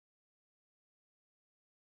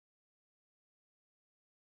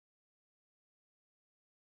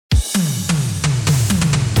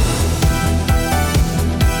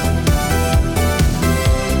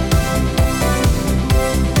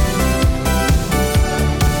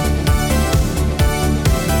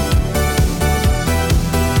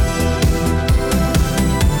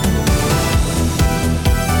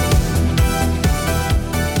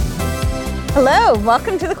Hello,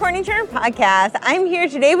 welcome to the Courtenay podcast. I'm here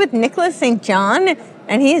today with Nicholas St. John,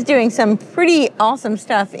 and he's doing some pretty awesome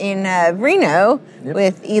stuff in Reno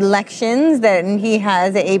with elections. That and he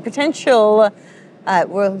has a potential.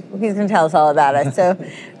 Well, he's going to tell us all about it. So,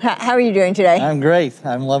 how are you doing today? I'm great.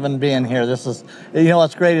 I'm loving being here. This is,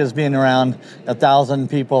 what's great is being around 1,000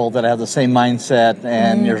 people that have the same mindset,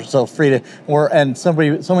 and you're so free to. So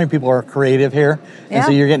many people are creative here, and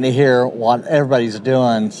so you're getting to hear what everybody's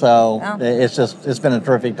doing. So it's been a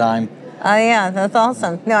terrific time. Oh, yeah, that's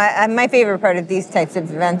awesome. No, my favorite part of these types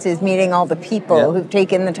of events is meeting all the people who've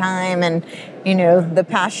taken the time and, the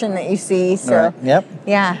passion that you see. So, right. Yep.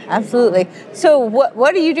 Yeah, absolutely. So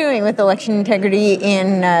what are you doing with election integrity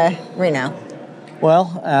in Reno?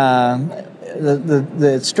 Well,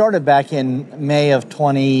 it started back in May of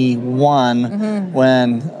 21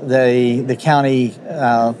 when the county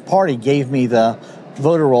party gave me the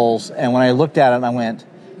voter rolls, and when I looked at it, I went,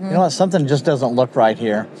 you know what, something just doesn't look right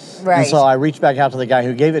here. Right. And so I reached back out to the guy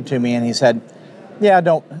who gave it to me, and he said, that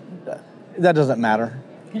doesn't matter.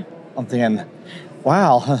 I'm thinking,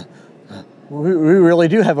 wow, we really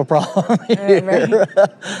do have a problem here. Right.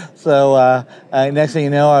 So next thing you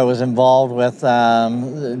know, I was involved with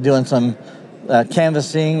doing some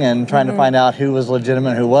canvassing and trying to find out who was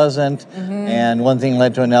legitimate and who wasn't. And one thing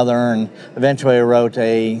led to another, and eventually I wrote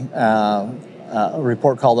a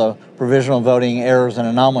report called the Provisional Voting Errors and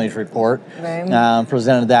Anomalies Report. Right.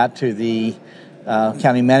 Presented that to the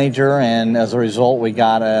county manager, and as a result, we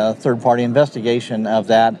got a third-party investigation of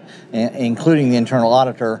that, including the internal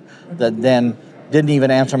auditor, that then didn't even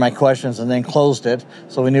answer my questions and then closed it.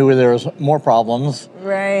 So we knew there was more problems.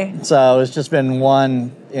 Right. So it's just been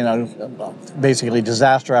one, basically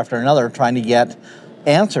disaster after another, trying to get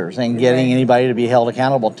answers and getting anybody to be held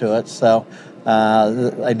accountable to it. So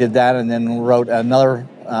I did that, and then wrote another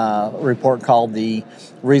report called the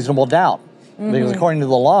Reasonable Doubt. Because according to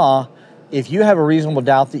the law, if you have a reasonable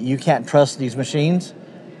doubt that you can't trust these machines,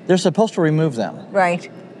 they're supposed to remove them. Right.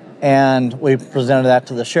 And we presented that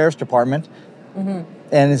to the sheriff's department,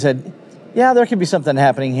 and he said, there could be something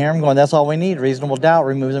happening here. I'm going, that's all we need, reasonable doubt,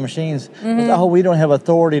 remove the machines. Goes, oh, we don't have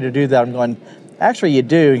authority to do that. I'm going, actually you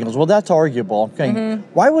do. He goes, well, that's arguable. I'm going,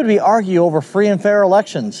 why would we argue over free and fair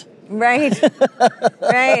elections? Right.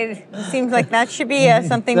 Right. It seems like that should be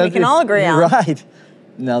something we can all agree on. Right.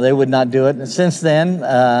 No, they would not do it. And since then,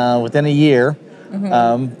 within a year,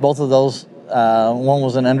 both of those, one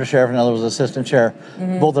was an undersheriff, another was assistant sheriff.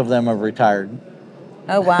 Both of them have retired.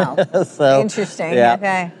 Oh, wow. So, interesting. Yeah.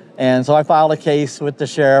 Okay. And so I filed a case with the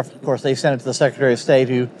sheriff. Of course, they sent it to the Secretary of State,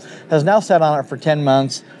 who has now sat on it for 10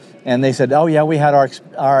 months. And they said, oh, yeah, we had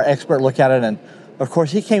our expert look at it. And, of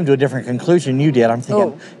course, he came to a different conclusion you did. I'm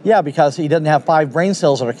thinking, because he doesn't have 5 brain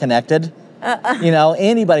cells that are connected.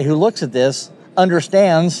 Anybody who looks at this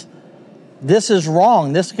understands this is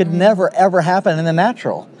wrong. This could never, ever happen in the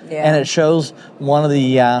natural. Yeah. And it shows one of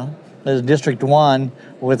the District 1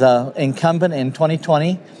 with an incumbent in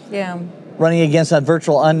 2020 running against a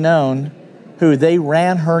virtual unknown who they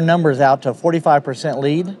ran her numbers out to a 45%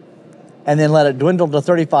 lead and then let it dwindle to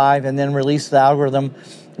 35 and then release the algorithm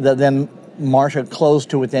that then Marsha closed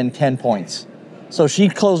to within 10 points. So she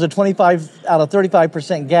closed a 25 out of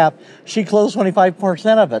 35% gap. She closed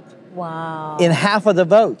 25% of it. Wow. In half of the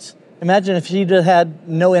votes. Imagine if she'd had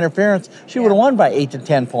no interference, she would have won by 8 to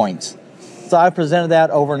 10 points. So I presented that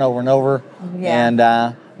over and over and over,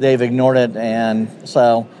 and they've ignored it. And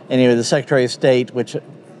so anyway, the Secretary of State, which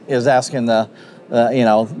is asking the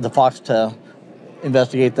fox to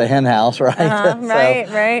investigate the hen house, right?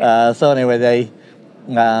 Right. So anyway,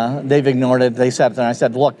 they've ignored it. They sat there and I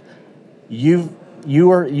said, look, you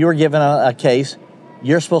were given a case.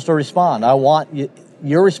 You're supposed to respond. I want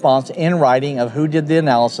your response in writing of who did the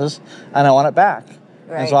analysis, and I want it back.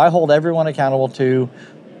 Right. And so I hold everyone accountable to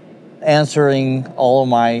answering all of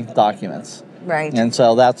my documents. Right. And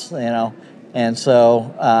so that's, we've got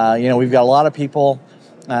a lot of people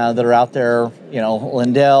that are out there,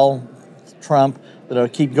 Lindell, Trump,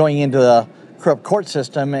 that keep going into the corrupt court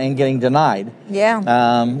system and getting denied. Yeah.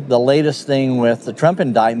 The latest thing with the Trump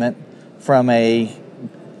indictment from by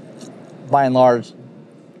and large,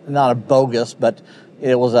 not a bogus, but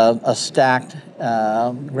it was a stacked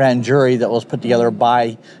grand jury that was put together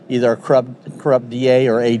by either a corrupt DA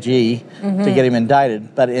or AG to get him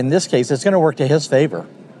indicted. But in this case, it's going to work to his favor.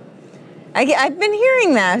 I've been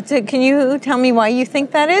hearing that. So can you tell me why you think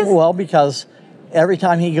that is? Well, because every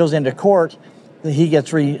time he goes into court, he gets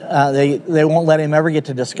they won't let him ever get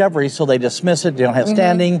to discovery, so they dismiss it. They don't have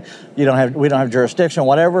standing. We don't have jurisdiction.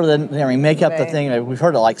 Whatever. Then make up the thing. We've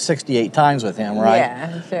heard it like 68 times with him, right?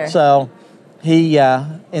 Yeah, sure. So he,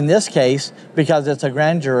 in this case, because it's a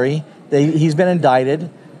grand jury He's been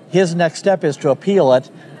indicted. His next step is to appeal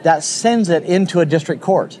it. That sends it into a district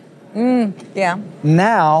court. Yeah.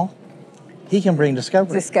 Now, he can bring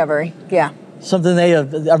discovery. Discovery, yeah. Something they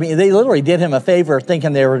literally did him a favor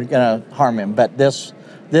thinking they were going to harm him. But this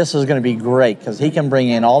is going to be great because he can bring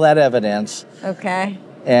in all that evidence. Okay.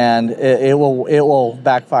 And it will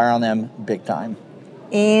backfire on them big time.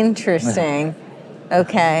 Interesting.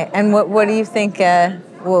 Okay. And what do you think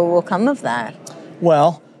will come of that?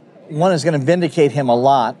 Well, one is going to vindicate him a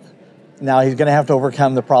lot. Now he's going to have to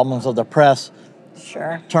overcome the problems of the press.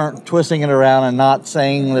 Sure. Twisting it around and not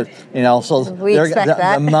saying that, so we expect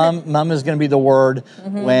that. The mum is going to be the word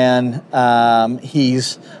when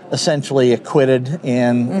he's essentially acquitted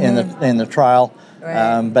in the trial.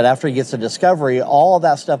 Right. But after he gets the discovery, all of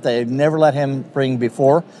that stuff they've never let him bring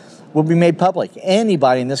before will be made public.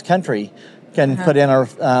 Anybody in this country can put in a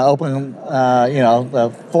open,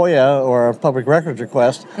 the FOIA or a public records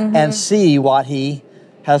request and see what he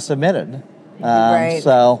has submitted. Right.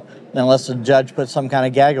 So unless the judge puts some kind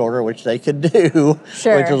of gag order, which they could do,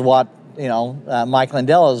 sure. which is what Mike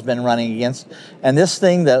Lindell has been running against. And this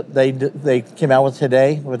thing that they came out with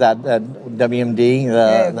today with that WMD,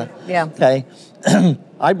 yeah. Okay,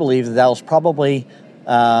 I believe that was probably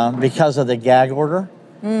because of the gag order,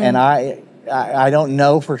 and I don't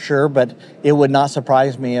know for sure, but it would not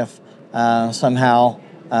surprise me if somehow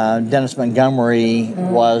Dennis Montgomery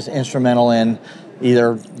was instrumental in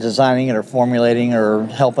either designing it or formulating or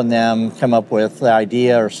helping them come up with the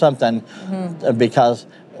idea or something, because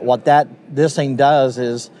what this thing does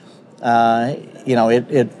is,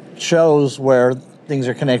 it shows where things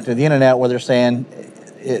are connected to the internet, where they're saying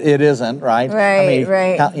it isn't, right? Right,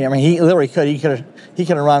 right. He literally could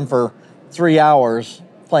have run for 3 hours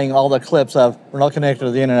playing all the clips of we're not connected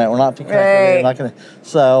to the internet, we're not connected, we're not connected.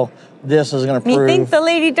 So this is going to prove. Methinks the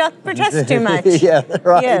lady doth protest too much. Yeah,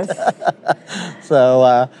 right. Yes.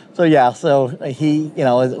 So he,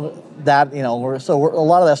 that, so a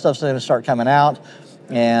lot of that stuff's going to start coming out,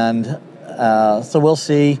 and so we'll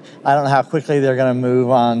see. I don't know how quickly they're going to move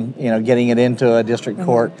on, getting it into a district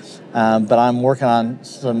court, but I'm working on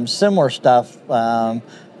some similar stuff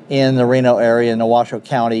in the Reno area in the Washoe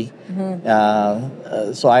County.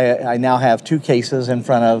 So I now have 2 cases in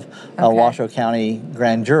front of a Washoe County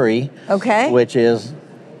grand jury, which is,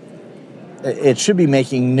 it should be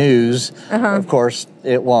making news. Of course,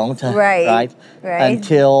 it won't. Right.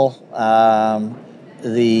 Until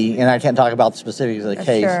and I can't talk about the specifics of the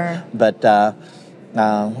case, but the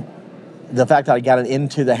fact that I got it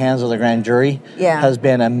into the hands of the grand jury has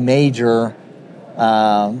been a major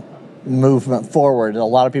movement forward. A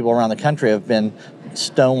lot of people around the country have been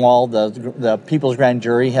stonewalled. The People's Grand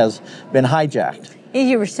Jury has been hijacked.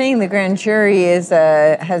 You were saying the grand jury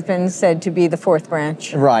has been said to be the 4th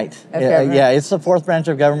branch. Right. It's the 4th branch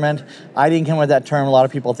of government. I didn't come with that term. A lot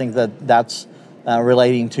of people think that that's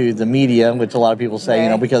relating to the media, which a lot of people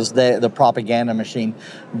say, because the propaganda machine.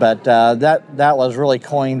 But that was really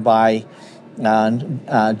coined by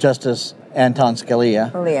Justice Anton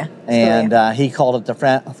Scalia. And he called it the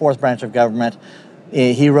 4th branch of government.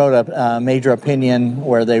 He wrote a major opinion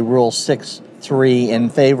where they rule 6-3 in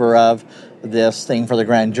favor of this thing for the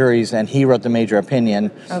grand juries, and he wrote the major opinion,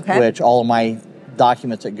 which all of my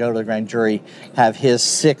documents that go to the grand jury have his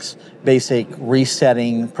 6 basic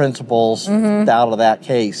resetting principles out of that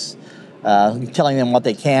case, telling them what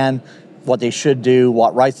they can, what they should do,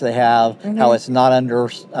 what rights they have, how it's not under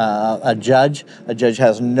a judge. A judge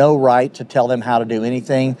has no right to tell them how to do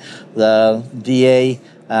anything. The DA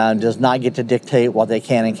does not get to dictate what they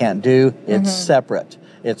can and can't do. It's separate.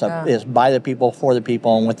 It's by the people, for the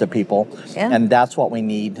people, and with the people. And that's what we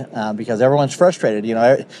need because everyone's frustrated.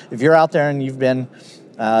 If you're out there and you've been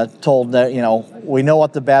told that, we know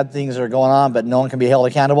what the bad things are going on, but no one can be held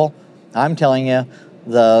accountable, I'm telling you,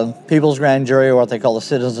 the People's Grand Jury, or what they call the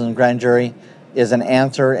Citizens Grand Jury, is an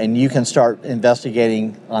answer, and you can start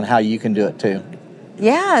investigating on how you can do it too.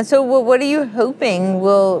 Yeah, so what are you hoping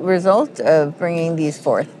will result of bringing these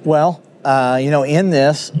forth? Well, in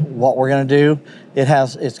this, what we're going to do,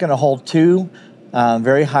 it's going to hold 2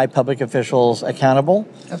 very high public officials accountable.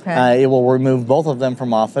 It will remove both of them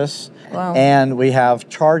from office. Wow. And we have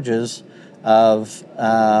charges of,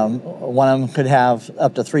 one of them could have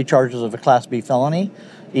up to 3 charges of a Class B felony.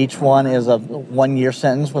 Each one is a 1-year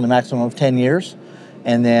sentence with a maximum of 10 years.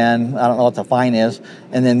 And then, I don't know what the fine is.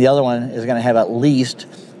 And then the other one is going to have at least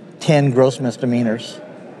 10 gross misdemeanors.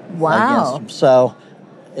 Wow. Against them. So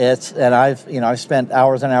I've spent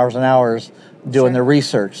hours and hours and hours doing the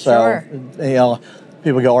research. So,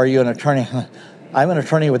 people go, are you an attorney? I'm an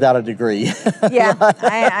attorney without a degree. Yeah,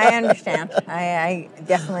 I understand. I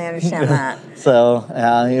definitely understand that. So,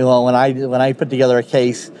 when I put together a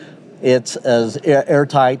case, it's as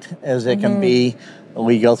airtight as it can be.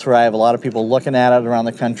 We go through. I have a lot of people looking at it around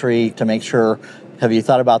the country to make sure. Have you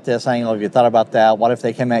thought about this angle? Have you thought about that? What if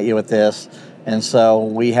they came at you with this? And so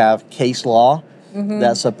we have case law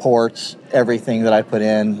that supports everything that I put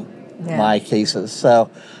in my cases.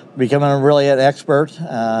 So, becoming really an expert,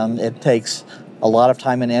 it takes a lot of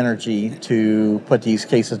time and energy to put these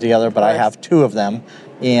cases together, but I have 2 of them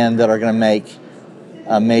that are going to make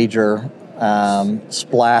a major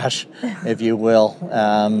splash, if you will,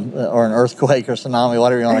 or an earthquake or tsunami,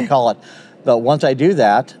 whatever you want to call it. But once I do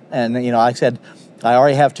that, and I said, I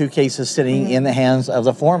already have 2 cases sitting in the hands of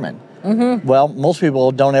the foreman. Well, most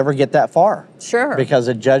people don't ever get that far. Sure. Because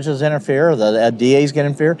the judges interfere, the DAs get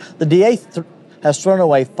interfere. The DA has thrown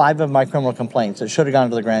away 5 of my criminal complaints that should have gone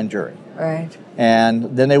to the grand jury. Right.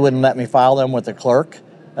 And then they wouldn't let me file them with the clerk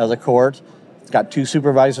of the court. It's got 2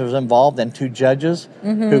 supervisors involved and 2 judges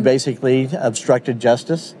who basically obstructed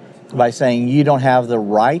justice by saying you don't have the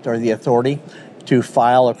right or the authority to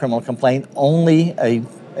file a criminal complaint. Only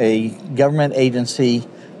a government agency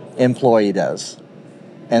employee does.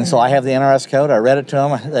 And so I have the NRS code. I read it to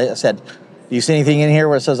them. I said, do you see anything in here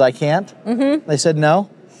where it says I can't? They said, no.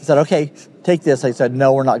 I said, okay, take this. They said,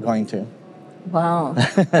 no, we're not going to. Wow.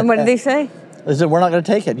 And what did they say? They said, we're not going to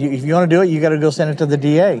take it. If you want to do it, you got to go send it to the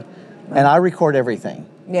DA. And I record everything.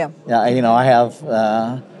 Yeah. I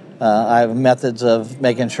have methods of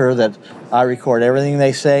making sure that I record everything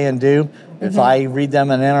they say and do. If I read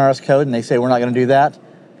them an NRS code and they say we're not going to do that,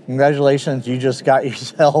 congratulations, you just got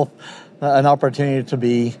yourself an opportunity to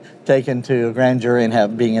be taken to a grand jury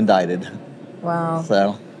and being indicted. Wow.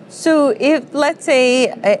 So if, let's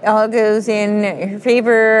say, it all goes in your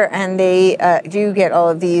favor and they do get all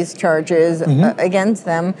of these charges against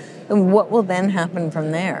them, what will then happen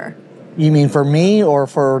from there? You mean for me or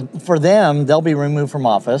for them? They'll be removed from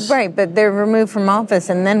office. Right, but they're removed from office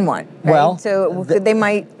and then what? Right? Well, so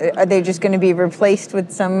are they just going to be replaced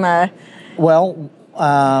with some...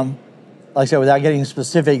 like I said, without getting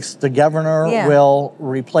specifics, the governor will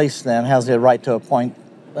replace them, has the right to appoint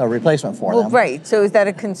a replacement for them. Right. So is that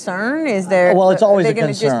a concern? Is there? Well, it's always a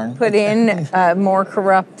concern. Are they going to just put in more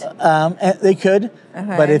corrupt? They could,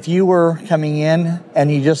 but if you were coming in and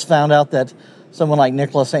you just found out that someone like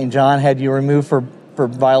Nicholas St. John had you removed for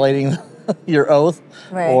violating your oath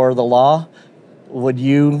or the law, would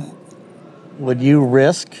you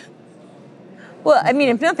risk? Well, I mean,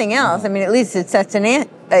 if nothing else, at least it sets an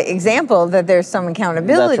example that there's some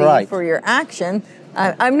accountability for your action.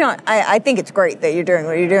 I think it's great that you're doing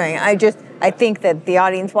what you're doing. I think that the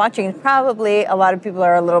audience watching, probably a lot of people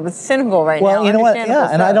are a little bit cynical right now. Well, you know what? Yeah,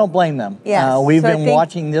 and I don't blame them. We've been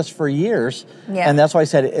watching this for years, and that's why I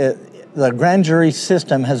said the grand jury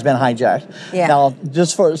system has been hijacked. Now,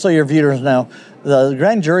 just so your viewers know, the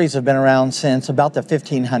grand juries have been around since about the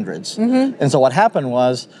 1500s. And so what happened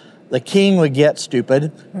was the king would get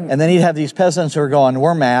stupid, and then he'd have these peasants who are going,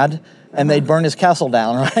 we're mad, and they'd burn his castle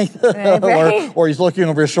down, right? or he's looking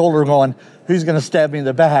over his shoulder going, who's going to stab me in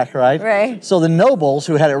the back, right? So the nobles,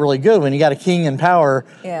 who had it really good, when you got a king in power,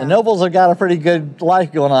 the nobles have got a pretty good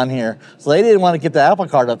life going on here. So they didn't want to get the apple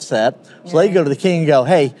cart upset. So they go to the king and go,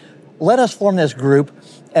 hey, let us form this group,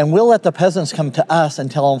 and we'll let the peasants come to us and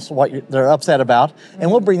tell them what they're upset about, and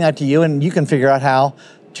we'll bring that to you, and you can figure out how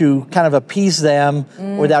to kind of appease them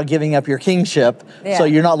without giving up your kingship. So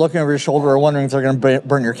you're not looking over your shoulder or wondering if they're going to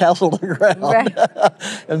burn your castle to the ground.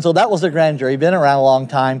 And so that was the grand jury. Been around a long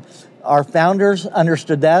time. Our founders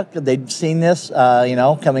understood that. They'd seen this,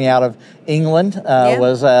 coming out of England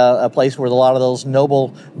was a place where a lot of those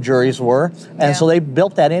noble juries were. And so they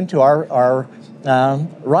built that into our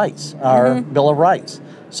rights, our Bill of Rights.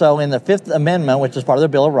 So in the Fifth Amendment, which is part of the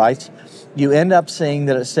Bill of Rights, you end up seeing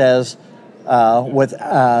that it says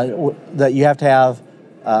that you have to have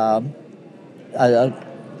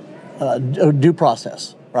a due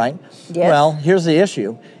process, right? Well, here's the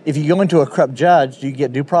issue. If you go into a corrupt judge, do you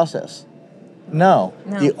get due process? No.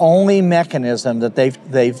 The only mechanism that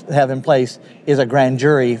they have in place is a grand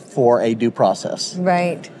jury for a due process.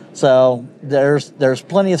 Right. So there's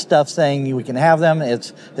plenty of stuff saying we can have them.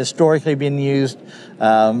 It's historically been used.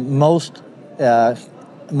 Most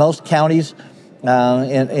counties.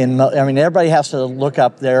 Everybody has to look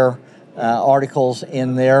up their articles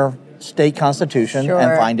in their state constitution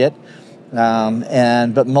and find it.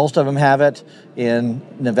 But most of them have it. In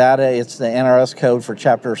Nevada, it's the NRS code for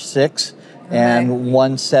Chapter 6 and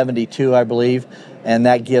 172, I believe. and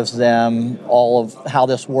that gives them all of how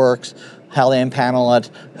this works, how they impanel it,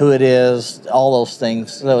 who it is, all those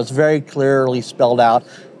things. So it's very clearly spelled out,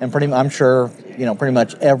 and I'm sure pretty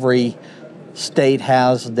much every state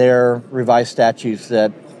has their revised statutes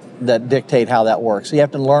that dictate how that works. So you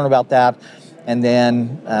have to learn about that, and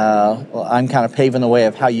then I'm kind of paving the way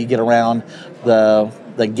of how you get around the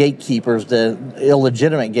gatekeepers, the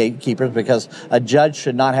illegitimate gatekeepers, because a judge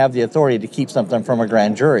should not have the authority to keep something from a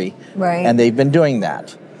grand jury. Right. And they've been doing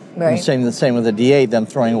that. Right. The same with the DA, them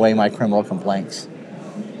throwing away my criminal complaints.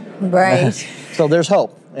 Right. So there's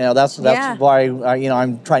hope. That's why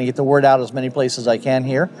I'm trying to get the word out as many places as I can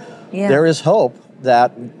here. Yeah. There is hope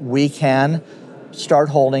that we can start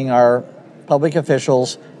holding our public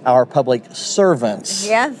officials, our public servants.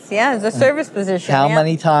 Yes, it's a service position. How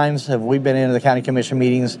many times have we been into the county commission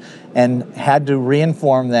meetings and had to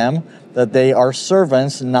reinform them that they are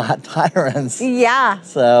servants, not tyrants? Yeah.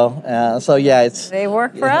 So it's they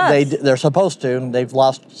work for us. They're supposed to. They've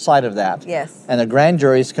lost sight of that. Yes. And the grand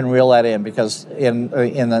juries can reel that in, because in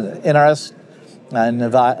the NRS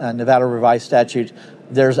Nevada revised statute,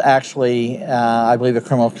 there's actually I believe a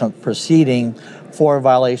criminal proceeding for a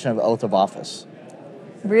violation of oath of office.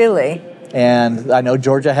 Really? And I know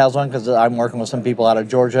Georgia has one, because I'm working with some people out of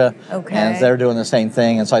Georgia. Okay. And they're doing the same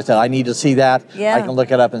thing. And so I said, I need to see that. Yeah. I can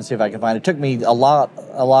look it up and see if I can find it. It took me a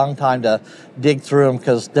long time to dig through them,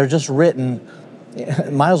 because they're just written.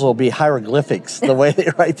 It might as well be hieroglyphics, the way they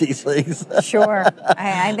write these things. Sure.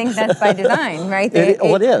 I think that's by design, right?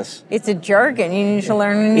 It is. It's a jargon. You need to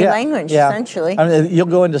learn a new language, essentially. I mean, you'll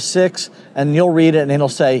go into 6, and you'll read it, and it'll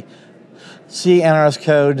say, see NRS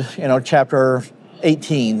Code, chapter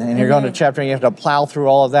 18, and you're going to chapter, and you have to plow through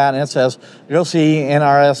all of that, and it says, go see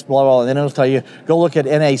NRS, blah, blah, and then it'll tell you, go look at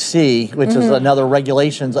NAC, which is another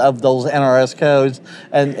regulations of those NRS codes,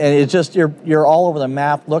 and it's just, you're all over the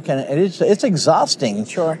map looking, and it's exhausting.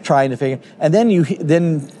 Sure. Trying to figure, and then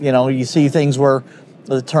you see things where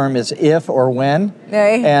the term is if or when,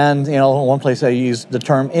 right. And one place they use the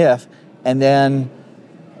term if, and then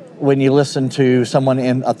when you listen to someone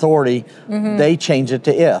in authority, they change it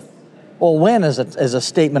to if. Well, when is a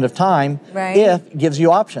statement of time. Right. If gives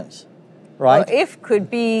you options, right? Well, if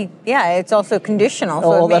could be, it's also conditional,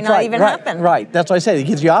 so it may not even happen. Right, that's what I say. It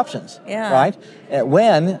gives you options, Yeah. right?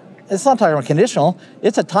 When, it's not talking about conditional,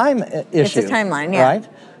 it's a time issue. It's a timeline, yeah. Right?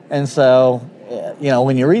 And so,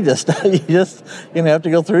 when you read this stuff, you just have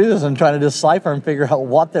to go through this and try to decipher and figure out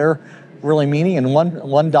what they're really meaning. And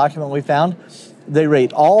one document we found, they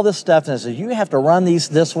rate all this stuff, and it says, you have to run these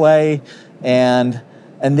this way,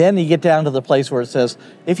 and then you get down to the place where it says,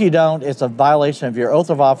 if you don't, it's a violation of your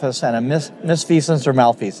oath of office and a misfeasance or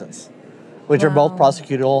malfeasance, which are both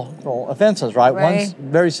prosecutable offenses, right? Right.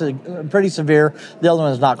 One's pretty severe. The other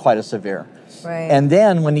one is not quite as severe. Right. And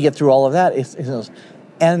then when you get through all of that, it says,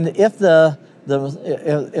 and if the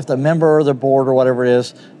member or the board or whatever it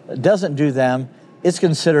is doesn't do them, it's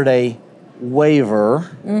considered a waiver.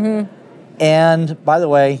 And by the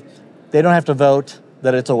way, they don't have to vote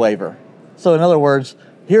that it's a waiver. So in other words,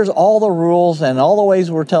 here's all the rules and all the ways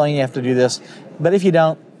we're telling you have to do this, but if you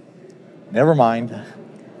don't, never mind.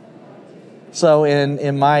 So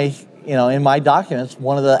in my documents,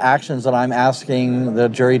 one of the actions that I'm asking the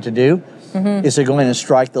jury to do is to go in and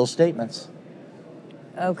strike those statements.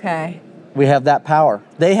 Okay. We have that power.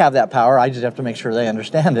 They have that power. I just have to make sure they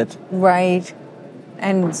understand it. Right.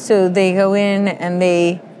 And so they go in and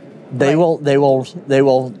they will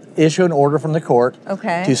issue an order from the court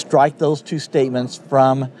to strike those 2 statements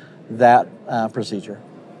from that procedure.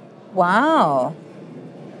 Wow.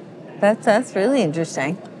 That's really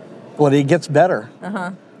interesting. Well, it gets better.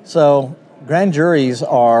 So grand juries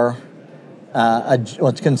are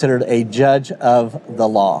what's considered a judge of the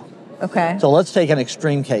law. Okay. So let's take an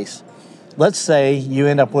extreme case. Let's say you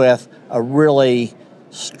end up with a really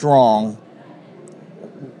strong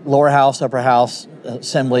lower house, upper house,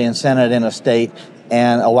 assembly, and senate in a state,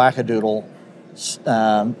 and a wackadoodle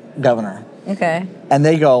governor. Okay. And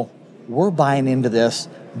they go, we're buying into this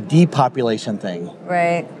depopulation thing.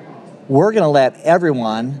 Right. We're going to let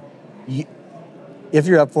everyone, if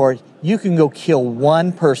you're up for it, you can go kill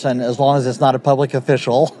one person as long as it's not a public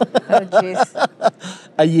official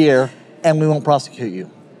a year, and we won't prosecute you.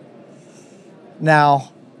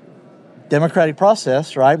 Now, democratic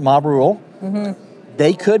process, right? Mob rule.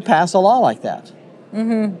 They could pass a law like that.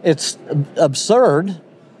 It's absurd.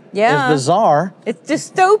 Yeah. It's bizarre. It's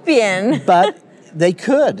dystopian. But they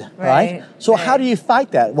could, right? So how do you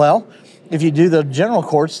fight that? Well, if you do the general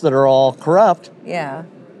courts that are all corrupt,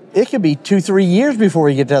 it could be 2-3 years before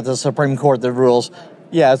you get to the Supreme Court that rules,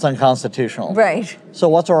 it's unconstitutional. Right. So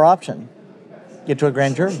what's our option? Get to a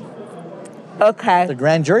grand jury. Okay. The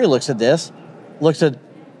grand jury looks at this, looks at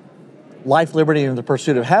life, liberty, and the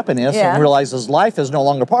pursuit of happiness, Yeah. and realizes life is no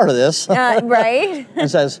longer part of this. Right.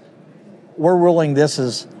 And says, we're ruling this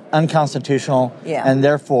is unconstitutional, Yeah. and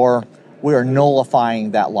therefore we are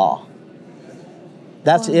nullifying that law.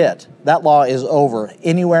 That's it. That law is over.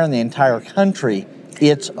 Anywhere in the entire country,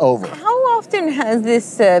 it's over. How often has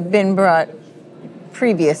this been brought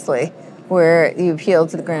previously, where you appeal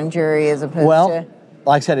to the grand jury as opposed to...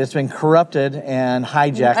 Like I said, it's been corrupted and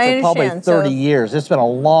hijacked I for probably understand. 30 years. It's been a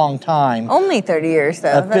long time. Only 30 years,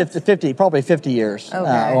 though. 50 years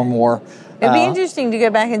or more. It'd be interesting to go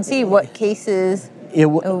back and see what cases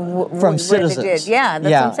from citizens. They did. Yeah,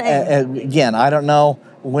 that's what I'm saying. Again, I don't know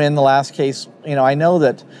when the last case, I know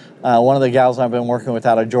that one of the gals I've been working with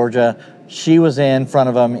out of Georgia, she was in front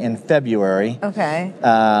of them in February. Okay.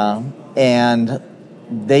 And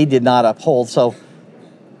they did not uphold. So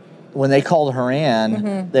when they called her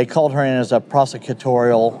in, they called her in as a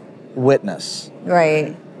prosecutorial witness.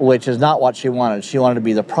 Right. Which is not what she wanted. She wanted to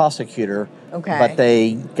be the prosecutor. Okay. But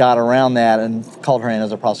they got around that and called her in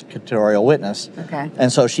as a prosecutorial witness. Okay.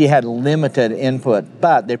 And so she had limited input,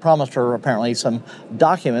 but they promised her apparently some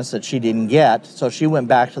documents that she didn't get. So she went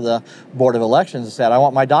back to the Board of Elections and said, I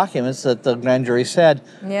want my documents that the grand jury said.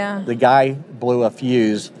 Yeah. The guy blew a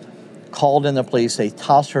fuse, called in the police, they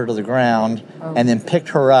tossed her to the ground, and then picked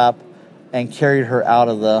her up and carried her out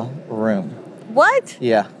of the room. What?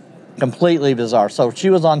 Yeah. Completely bizarre. So she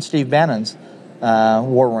was on Steve Bannon's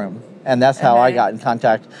war room. And that's how I got in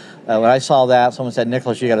contact. When I saw that, someone said,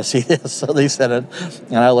 Nicholas, you got to see this. So they said it.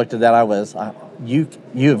 And I looked at that. I was,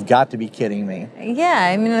 you've got to be kidding me. Yeah,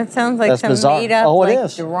 I mean, it sounds like That's some bizarre. made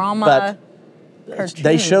up drama. But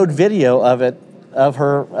they showed video of it,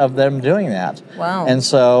 of them doing that. Wow. And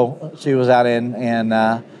so she was out in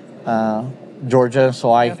Georgia.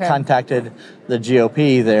 So I contacted the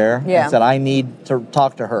GOP there and said, I need to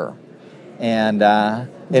talk to her. And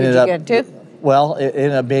Did you get to? Well, it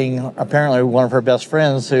ended up being apparently one of her best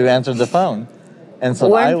friends who answered the phone. And so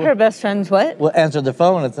one of her best friends what? Answered the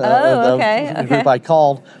phone at the group I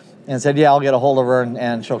called and said, yeah, I'll get a hold of her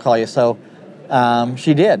and she'll call you. So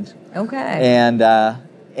she did. Okay.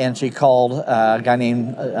 And she called a guy named,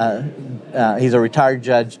 he's a retired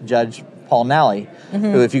Judge Paul Nally,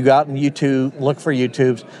 who if you go out on YouTube, look for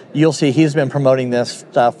YouTubes, you'll see he's been promoting this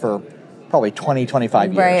stuff for probably 20,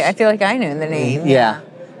 25 years. Right, I feel like I know the name. Yeah.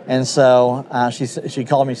 And so she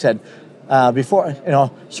called me and said, before,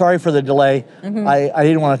 sorry for the delay. I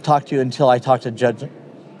didn't want to talk to you until I talked to Judge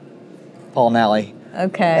Paul Nally.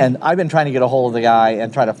 Okay. And I've been trying to get a hold of the guy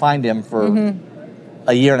and try to find him for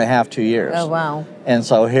a year and a half, 2 years. Oh, wow. And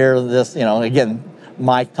so here this, again,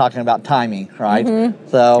 Mike talking about timing, right?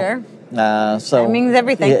 So, sure. So timing's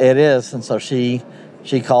everything. It is. And so she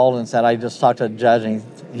called and said, I just talked to the judge and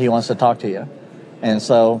he wants to talk to you. And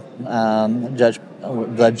so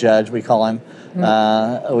the judge, we call him,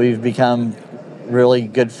 we've become really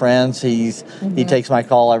good friends. He takes my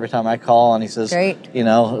call every time I call, and he says, great.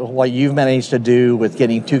 What you've managed to do with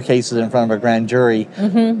getting 2 cases in front of a grand jury,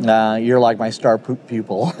 you're like my star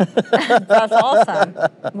pupil. That's awesome.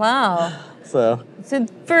 Wow. So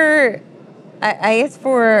for, I guess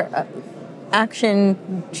for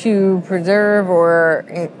action to preserve,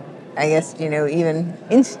 or I guess, even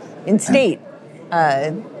in state,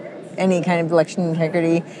 any kind of election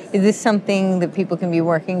integrity, is this something that people can be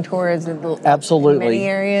working towards absolutely in many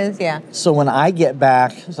areas? Yeah. So when I get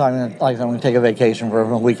back, I'm going to take a vacation for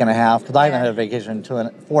a week and a half, because I haven't had a vacation in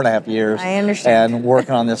 4.5 years. I understand. And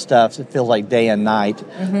working on this stuff, it feels like day and night.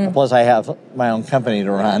 Plus I have my own company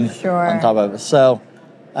to run on top of it. So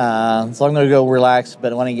I'm going to go relax,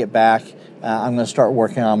 but when I get back, I'm going to start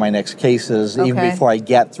working on my next cases, even before I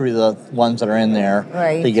get through the ones that are in there,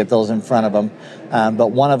 to get those in front of them. But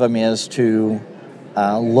one of them is to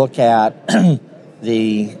look at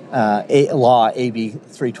the law AB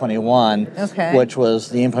 321, which was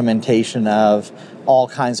the implementation of all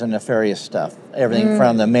kinds of nefarious stuff. Everything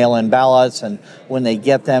from the mail-in ballots and when they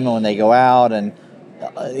get them and when they go out, and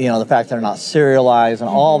the fact they're not serialized and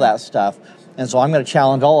all that stuff. And so I'm going to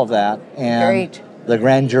challenge all of that. And the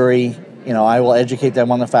grand jury, I will educate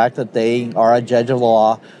them on the fact that they are a judge of the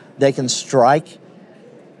law. They can strike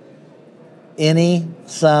any,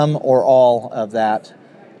 some, or all of that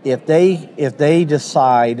if they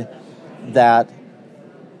decide that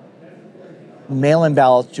mail-in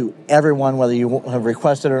ballots to everyone, whether you have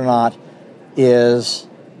requested it or not, is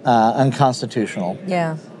unconstitutional.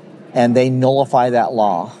 Yeah. And they nullify that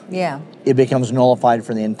law. Yeah. It becomes nullified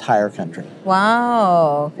for the entire country.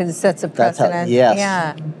 Wow, because it sets a precedent. Yes.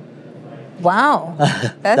 Yeah. Wow.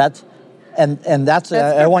 And And that's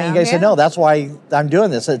I want you guys to know that's why I'm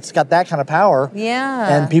doing this. It's got that kind of power.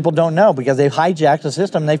 Yeah. And people don't know because they've hijacked the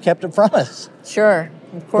system. They've kept it from us. Sure.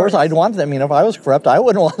 Of course, I'd want them. If I was corrupt, I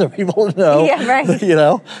wouldn't want other people to know. Yeah, right.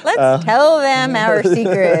 Let's tell them our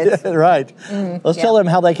secrets. Right. Let's tell them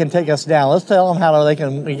how they can take us down. Let's tell them how we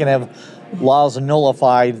can have laws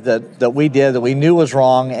nullified that we did, that we knew was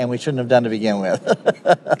wrong, and we shouldn't have done to begin with.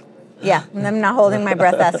 Yeah, I'm not holding my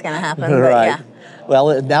breath. That's going to happen. But right. yeah.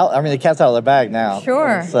 Well, now the cat's out of the bag now.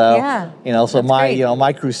 Sure. So yeah. So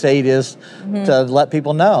my crusade is to let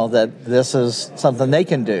people know that this is something they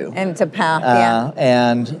can do. And it's a path. Yeah.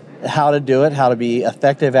 And how to do it, how to be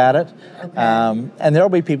effective at it. Okay. And there'll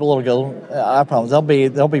be people that'll go. I promise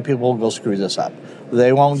there'll be people who'll go screw this up.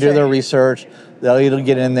 They won't do their research. They'll either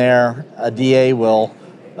get in there. A DA will.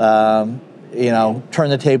 Turn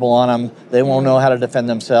the table on them. They won't know how to defend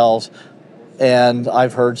themselves. And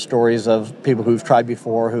I've heard stories of people who've tried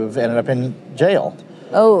before who've ended up in jail.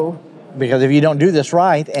 Oh. Because if you don't do this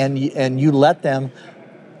right and you let them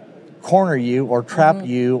corner you or trap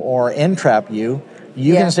you or entrap you,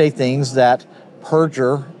 you can say things that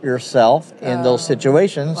perjure yourself in those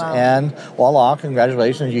situations. Wow. And voila,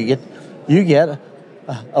 congratulations, you get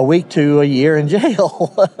a week to a year in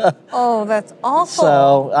jail. Oh, that's awful.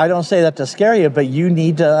 So I don't say that to scare you, but you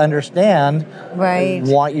need to understand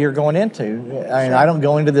what you're going into. I mean, I don't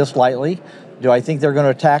go into this lightly. Do I think they're going to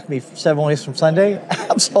attack me 7 weeks from Sunday?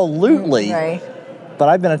 Absolutely. Right. But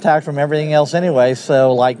I've been attacked from everything else anyway.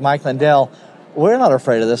 So like Mike Lindell, we're not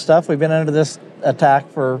afraid of this stuff. We've been under this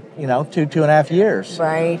attack for, 2.5 years.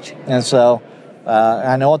 Right. And so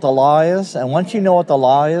I know what the law is. And once you know what the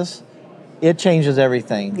law is, it changes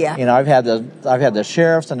everything. Yeah. I've had the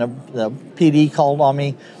sheriffs and the PD called on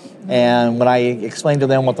me, and when I explained to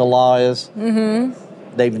them what the law is,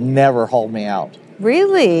 they've never hauled me out.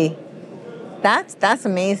 Really? That's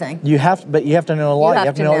amazing. You have to know the law. You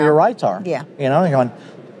have to know what your rights are. Yeah. You're going,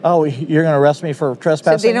 oh, you're going to arrest me for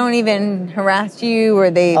trespassing? So they don't even harass you, or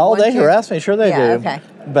they? Oh, they harass me. Sure, they do. Okay.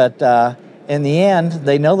 But in the end,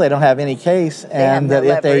 they know they don't have any case, and that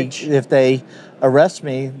if they arrest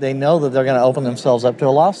me, they know that they're going to open themselves up to a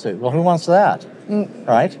lawsuit. Well, who wants that?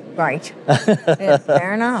 Right? Right. Yeah,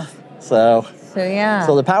 fair enough. So yeah.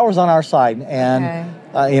 So the power's on our side, and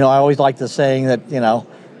I always like the saying that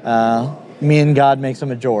me and God makes a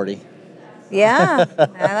majority. Yeah,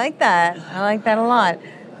 I like that. I like that a lot.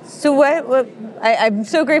 So what I'm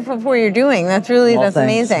so grateful for what you're doing. That's thanks.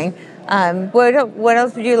 Amazing. What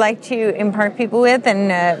else would you like to impart people with,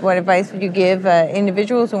 and what advice would you give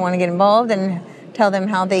individuals who want to get involved, and tell them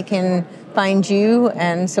how they can find you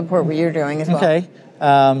and support what you're doing as well? Okay.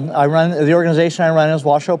 The organization I run is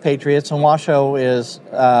Washoe Patriots, and Washoe is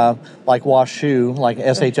like Washoe, like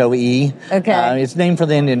SHOE. Okay. It's named for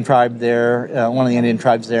the Indian tribe there, one of the Indian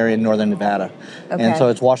tribes there in northern Nevada. Okay. And so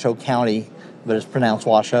it's Washoe County, but it's pronounced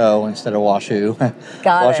Washoe instead of Washoe.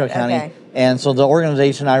 Got Washoe it. County. Okay. And so the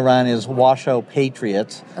organization I run is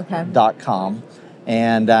WashoePatriots.com.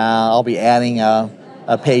 And I'll be adding a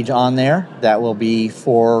page on there that will be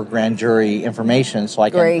for grand jury information, so I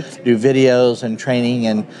can do videos and training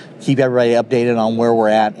and keep everybody updated on where we're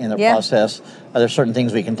at in the process. There's certain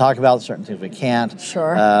things we can talk about, certain things we can't.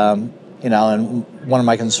 Sure. And one of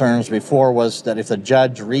my concerns before was that if the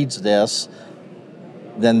judge reads this,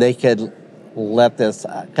 then they could let this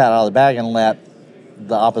cat out of the bag and let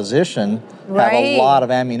the opposition have a lot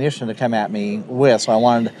of ammunition to come at me with. So I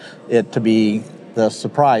wanted it to be the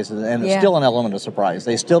surprise, and it's still an element of surprise.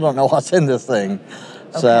 They still don't know what's in this thing.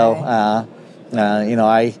 Okay. So,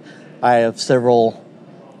 I have several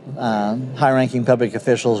high-ranking public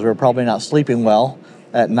officials who are probably not sleeping well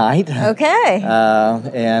at night. Okay.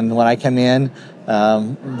 And when I come in,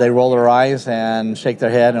 they roll their eyes and shake their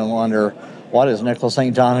head and wonder, what is Nicholas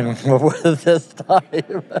St. John going to come up with this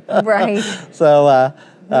time? Right. So,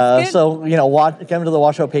 come to the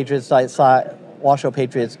Washoe Patriots site,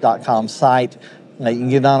 WashoePatriots.com site. You can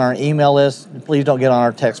get on our email list. Please don't get on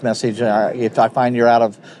our text message if I find you're out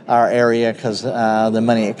of our area, because the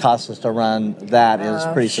money it costs us to run that is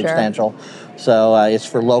pretty substantial. So it's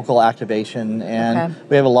for local activation, and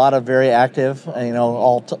we have a lot of very active,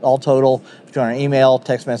 all total, between our email,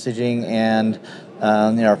 text messaging, and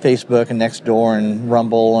our Facebook and Nextdoor and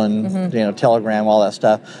Rumble and Telegram, all that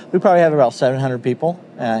stuff. We probably have about 700 people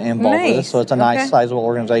involved with us, so it's a nice, sizable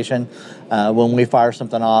organization. When we fire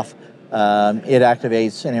something off, it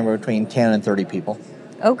activates anywhere between 10 and 30 people.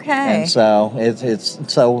 Okay. And so that's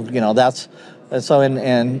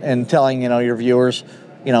in telling your viewers,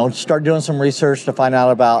 start doing some research to find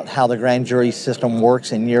out about how the grand jury system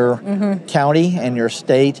works in your county and your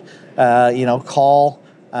state. Call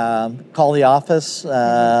call the office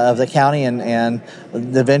of the county, and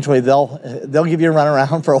eventually they'll give you a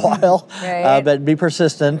runaround for a while. Right. But be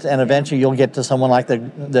persistent, and eventually you'll get to someone like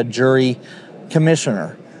the jury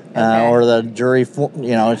commissioner. Or the jury,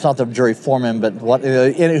 it's not the jury foreman, but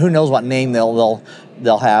who knows what name they'll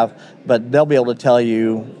have, but they'll be able to tell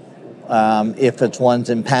you if it's one's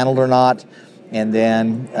impaneled or not, and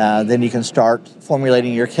then you can start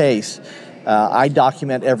formulating your case. I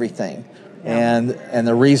document everything, and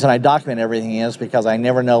the reason I document everything is because I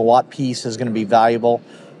never know what piece is going to be valuable.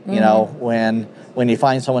 You know, when you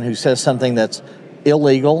find someone who says something that's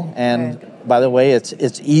illegal, and by the way,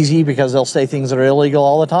 it's easy because they'll say things that are illegal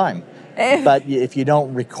all the time. But if you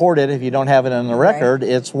don't record it, if you don't have it in the record,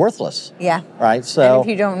 it's worthless. Yeah. Right. So. And if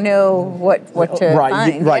you don't know what to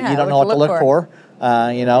find, you don't know what to look for.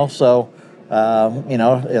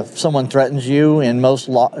 If someone threatens you in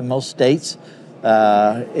most states,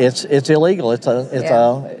 it's illegal.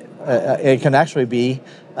 It can actually be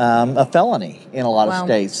a felony in a lot of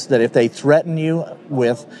states. That if they threaten you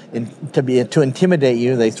to intimidate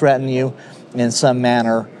you, they threaten you in some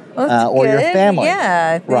manner, or your family.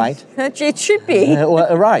 Yeah, right. It should be.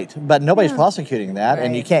 Right, but nobody's prosecuting that,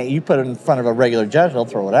 and you put it in front of a regular judge, they'll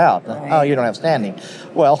throw it out. Right. Oh, you don't have standing.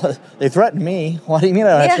 Well, they threatened me. What do you mean I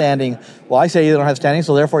don't have standing? Well, I say you don't have standing,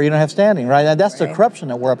 so therefore you don't have standing, right? And that's the corruption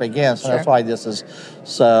that we're up against, and that's why this is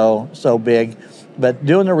so big. But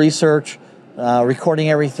doing the research, recording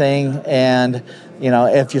everything, and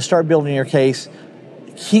if you start building your case,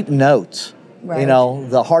 keep notes. Right.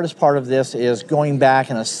 The hardest part of this is going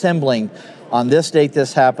back and assembling. On this date,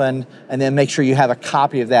 this happened, and then make sure you have a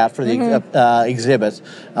copy of that for the exhibits.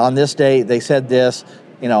 On this date, they said this.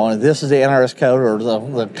 This is the NRS code or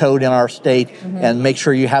the code in our state, and make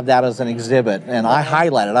sure you have that as an exhibit. And I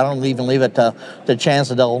highlight it. I don't even leave it to chance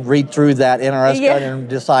that they'll read through that NRS code and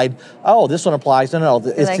decide, oh, this one applies. No,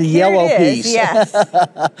 it's the yellow piece. Yes.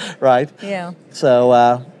 Right? Yeah.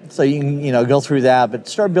 So you can go through that, but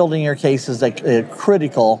start building your case as the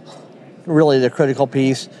critical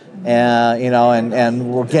piece. And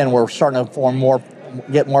again, we're starting to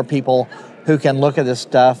get more people who can look at this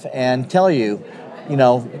stuff and tell you,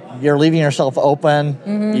 you're leaving yourself open.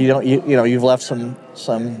 You've left some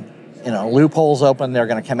loopholes open. They're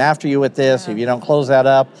going to come after you with this. If you don't close that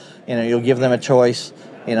up, you'll give them a choice.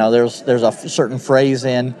 There's a certain phrase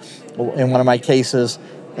in one of my cases,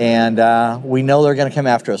 and we know they're going to come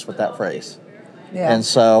after us with that phrase. Yeah. And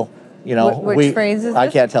so, which phrase is I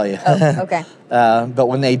this? can't tell you. Oh, okay. But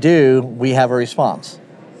when they do, we have a response.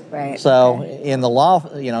 Right. So in the law,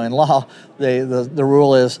 the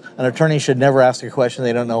rule is an attorney should never ask a question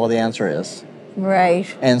they don't know what the answer is. Right.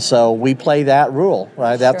 And so we play that rule,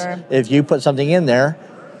 right? That's if you put something in there,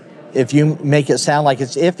 if you make it sound like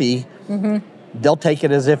it's iffy, they'll take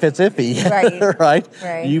it as if it's iffy. Right.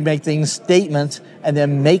 Right? You make things statements and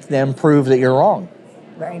then make them prove that you're wrong.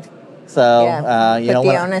 Right. So put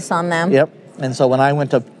the onus on them. Yep. And so when I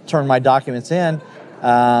went to turn my documents in,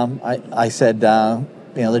 I said,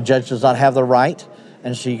 the judge does not have the right.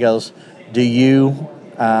 And she goes, do you,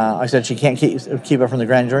 I said she can't keep it from the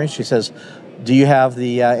grand jury. She says, do you have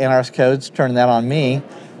the NRS codes? Turn that on me.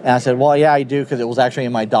 And I said, well, yeah, I do, because it was actually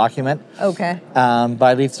in my document. Okay. But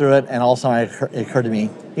I leafed through it, and all of a sudden it occurred to me,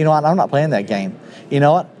 you know what, I'm not playing that game. You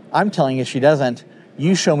know what, I'm telling you she doesn't.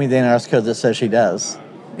 You show me the NRS code that says she does.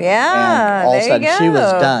 Yeah, and all of a sudden she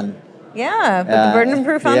was done. Yeah, put the burden of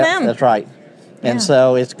proof on them. That's right. And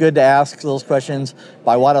so it's good to ask those questions.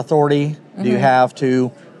 By what authority do you have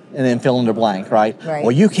to, and then fill in the blank, right?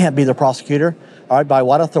 Well, you can't be the prosecutor. All right, by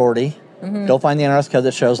what authority? Go find the NRS code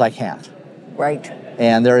that shows I can't. Right.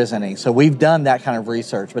 And there isn't any. So we've done that kind of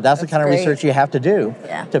research, but that's the kind of research you have to do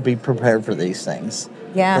to be prepared for these things.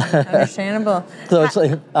 Yeah, understandable. So it's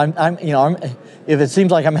like, if it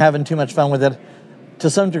seems like I'm having too much fun with it, to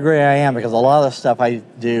some degree I am, because a lot of the stuff I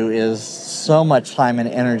do is so much time and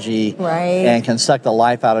energy and can suck the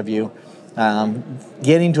life out of you.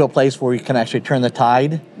 Getting to a place where we can actually turn the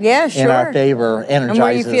tide in our favor energizes me. And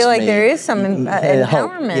where you feel like there is some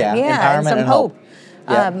empowerment. Empowerment and some hope.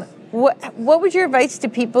 What was your advice to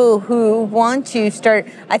people who want to start?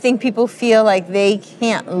 I think people feel like they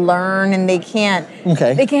can't learn and they can't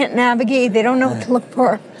navigate. They don't know what to look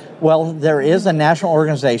for. Well, there is a national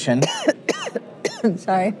organization.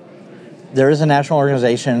 Sorry. There is a national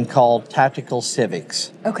organization called Tactical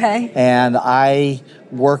Civics. Okay. And I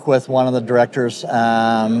work with one of the directors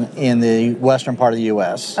in the western part of the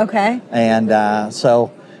U.S. Okay. And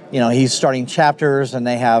so, he's starting chapters, and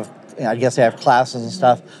they have classes and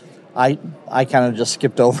stuff. I kind of just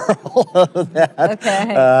skipped over all of that.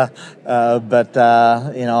 Okay. But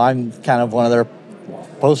I'm kind of one of their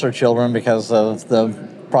poster children because of the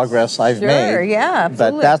progress I've made. Sure, yeah,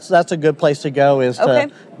 absolutely. But that's a good place to go, is to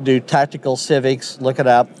do tactical civics, look it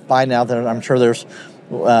up, find out that I'm sure there's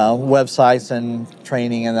websites and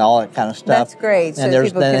training and all that kind of stuff. That's great. And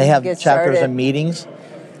so then they have chapters and meetings,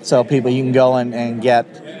 so people, you can go and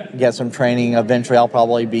get some training. Eventually, I'll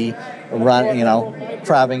probably be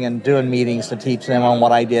traveling and doing meetings to teach them on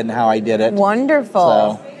what I did and how I did it.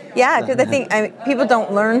 Wonderful. So, yeah, because I think people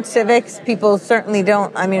don't learn civics. People certainly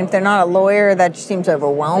don't. I mean, if they're not a lawyer, that just seems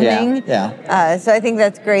overwhelming. Yeah. So I think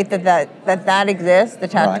that's great that exists, the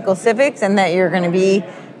tactical civics, and that you're going to be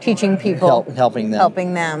teaching people, helping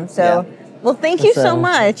them. So, well, thank you so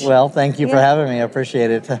much. Well, thank you for having me. I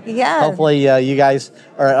appreciate it. Yeah. Hopefully, you guys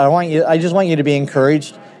I just want you to be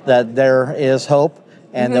encouraged that there is hope,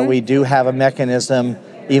 and that we do have a mechanism.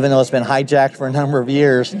 Even though it's been hijacked for a number of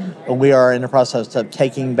years, we are in the process of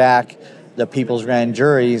taking back the people's grand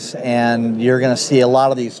juries, and you're going to see a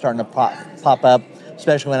lot of these starting to pop up,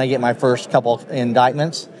 especially when I get my first couple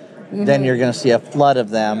indictments. Then you're going to see a flood of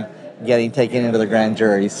them getting taken into the grand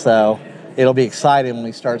juries. So it'll be exciting when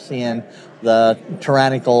we start seeing the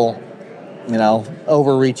tyrannical,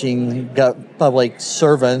 overreaching public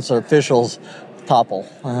servants or officials topple.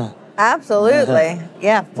 Absolutely.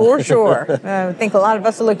 Yeah, for sure. I think a lot of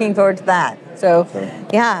us are looking forward to that. So,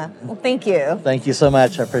 yeah. Well, thank you. Thank you so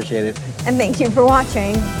much. I appreciate it. And thank you for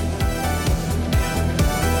watching.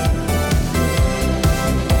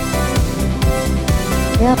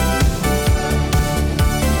 Yep.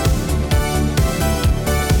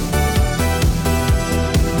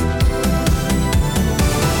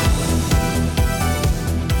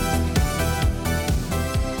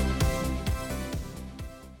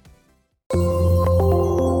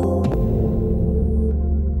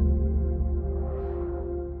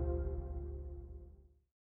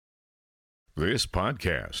 This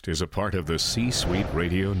podcast is a part of the C-Suite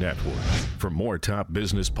Radio Network. For more top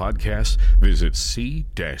business podcasts, visit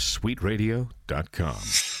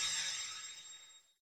c-suiteradio.com.